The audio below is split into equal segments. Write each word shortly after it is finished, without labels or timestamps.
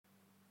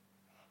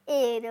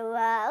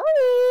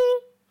एरवावी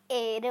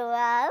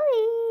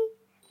एरवावी.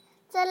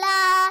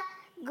 चला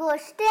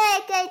गोष्ट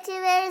ऐकायची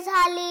वेळ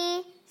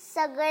झाली.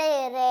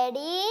 सगळे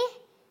रेडी?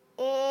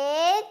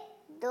 1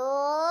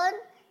 2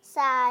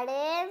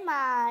 साडे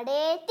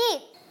माडे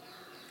टीप.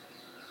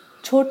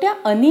 छोट्या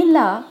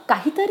अनिलला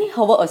काहीतरी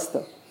हवं असतं,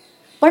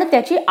 पण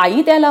त्याची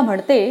आई त्याला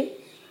म्हणते,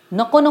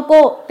 नको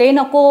नको ते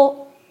नको.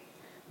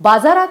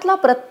 बाजारातला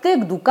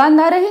प्रत्येक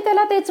दुकानदारही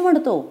त्याला तेच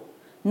म्हणतो,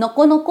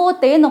 नको नको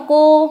ते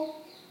नको.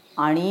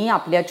 आणि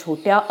आपल्या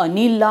छोट्या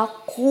अनिलला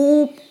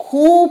खूप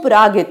खूप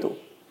राग येतो.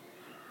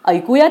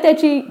 ऐकूया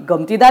त्याची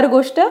गमतीदार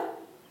गोष्ट.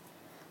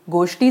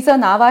 गोष्टीचं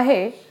नाव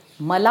आहे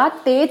मला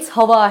तेच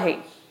हवं आहे.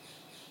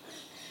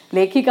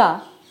 लेखिका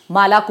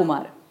माला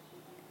कुमार.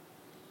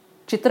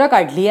 चित्र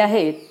काढली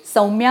आहेत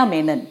सौम्या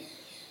मेनन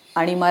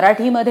आणि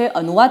मराठीमध्ये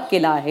अनुवाद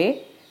केला आहे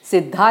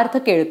सिद्धार्थ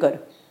केळकर.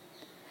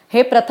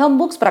 हे प्रथम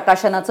बुक्स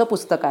प्रकाशनाचं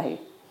पुस्तक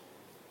आहे.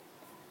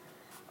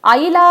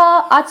 आईला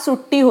आज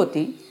सुट्टी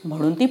होती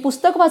म्हणून ती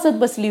पुस्तक वाचत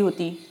बसली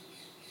होती.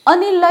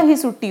 अनिललाही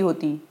सुट्टी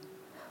होती,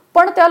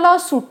 पण त्याला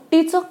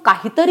सुट्टीचं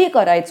काहीतरी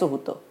करायचं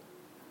होतं.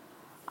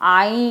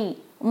 आई,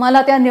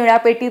 मला त्या निळ्या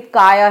पेटीत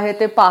काय आहे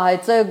ते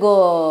पाहायचंय ग,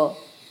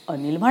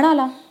 अनिल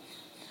म्हणाला.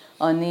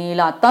 अनिल,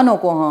 आता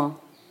नको हं,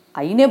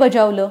 आईने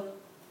बजावलं.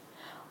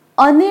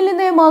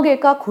 अनिलने मग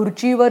एका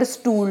खुर्चीवर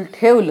स्टूल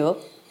ठेवलं,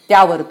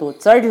 त्यावर तो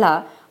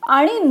चढला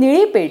आणि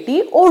निळी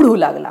पेटी ओढू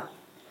लागला.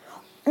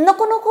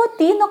 नको नको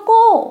ती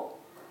नको,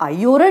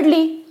 आई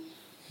ओरडली.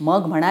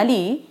 मग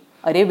म्हणाली,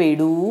 अरे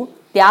वेडू,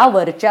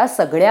 त्यावरच्या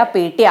सगळ्या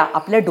पेट्या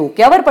आपल्या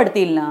डोक्यावर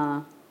पडतील ना.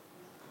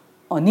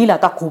 अनिल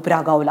आता खूप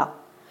रागावला.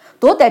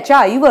 तो त्याच्या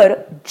आईवर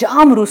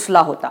जाम रुसला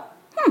होता.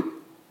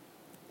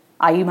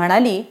 आई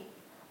म्हणाली,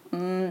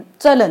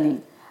 चल अनिल,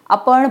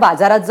 आपण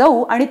बाजारात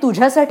जाऊ आणि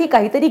तुझ्यासाठी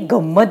काहीतरी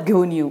गंमत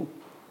घेऊन येऊ.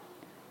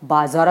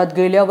 बाजारात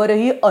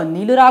गेल्यावरही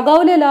अनिल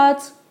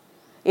रागावलेलाच.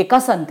 एका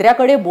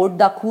संत्र्याकडे बोट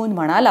दाखवून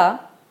म्हणाला,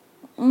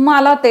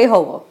 मला ते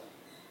हवं.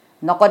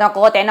 नको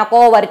नको ते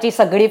नको, वरची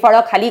सगळी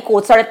फळं खाली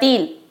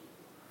कोसळतील.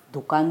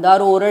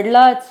 दुकानदार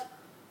ओरडलाच.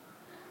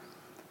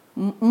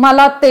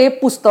 मला ते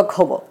पुस्तक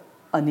हवं,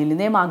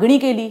 अनिलने मागणी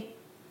केली.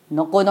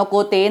 नको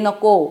नको ते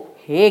नको,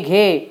 हे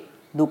घे,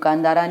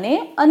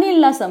 दुकानदाराने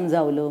अनिलला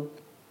समजावलं.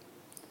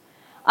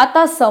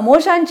 आता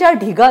समोशांच्या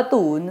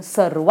ढिगातून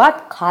सर्वात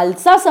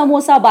खालचा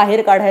समोसा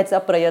बाहेर काढायचा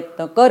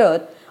प्रयत्न करत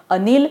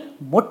अनिल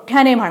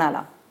मोठ्याने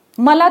म्हणाला,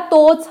 मला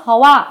तोच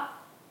हवा.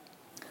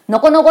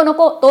 नको नको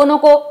नको तो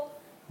नको.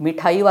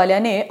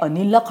 मिठाईवाल्याने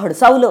अनिलला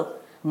खडसावलं,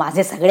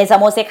 माझे सगळे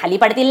समोसे खाली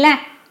पडतील ना.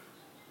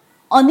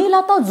 अनिल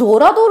आता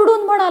जोरात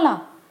ओरडून म्हणाला,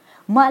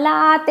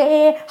 मला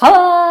ते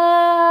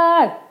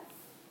हवं.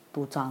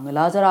 तो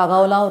चांगलाच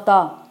रागावला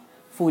होता.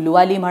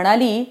 फुलवाली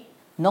म्हणाली,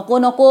 नको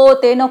नको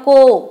ते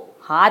नको,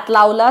 हात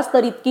लावलास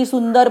तर इतकी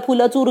सुंदर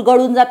फुलं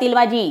चुरगळून जातील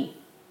माझी.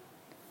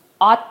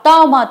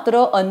 आता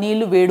मात्र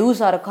अनिल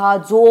वेडूसारखा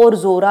जोर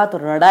जोरात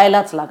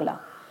रडायलाच लागला.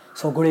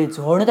 सगळे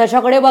जण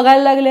त्याच्याकडे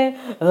बघायला लागले.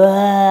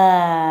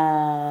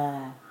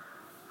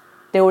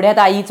 तेवढ्यात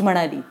आईच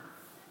म्हणाली,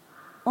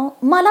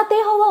 मला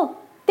ते हवं,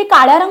 ते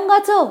काळ्या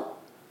रंगाचं.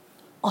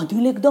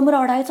 अनिल एकदम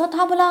रडायचा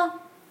थांबला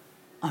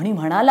आणि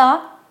म्हणाला,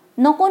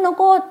 नको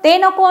नको ते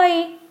नको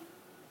आई,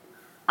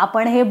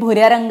 आपण हे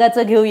भुऱ्या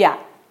रंगाचं घेऊया,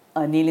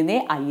 अनिलने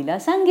आईला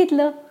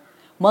सांगितलं.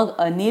 मग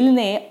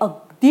अनिलने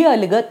अगदी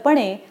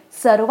अलगदपणे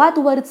सर्वात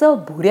वरचं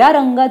भुऱ्या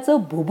रंगाचं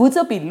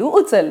भुभूचं पिल्लू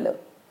उचललं.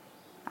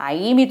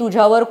 आई, मी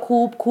तुझ्यावर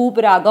खूप खूप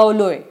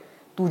रागावलोय,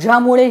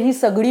 तुझ्यामुळे ही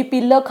सगळी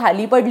पिल्लं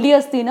खाली पडली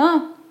असती ना.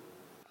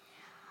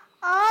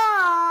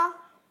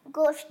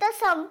 गोष्ट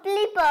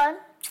संपली. पण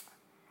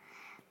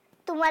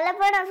तुम्हाला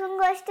पण अजून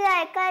गोष्टी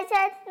ऐकायच्या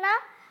आहेत ना,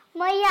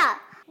 मग या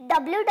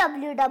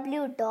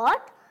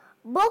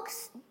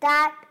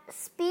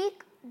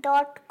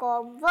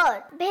www.booksthatspeak.com वर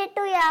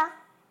भेटूया.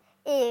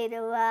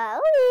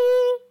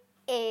 एरवावी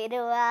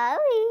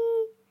एरवावी.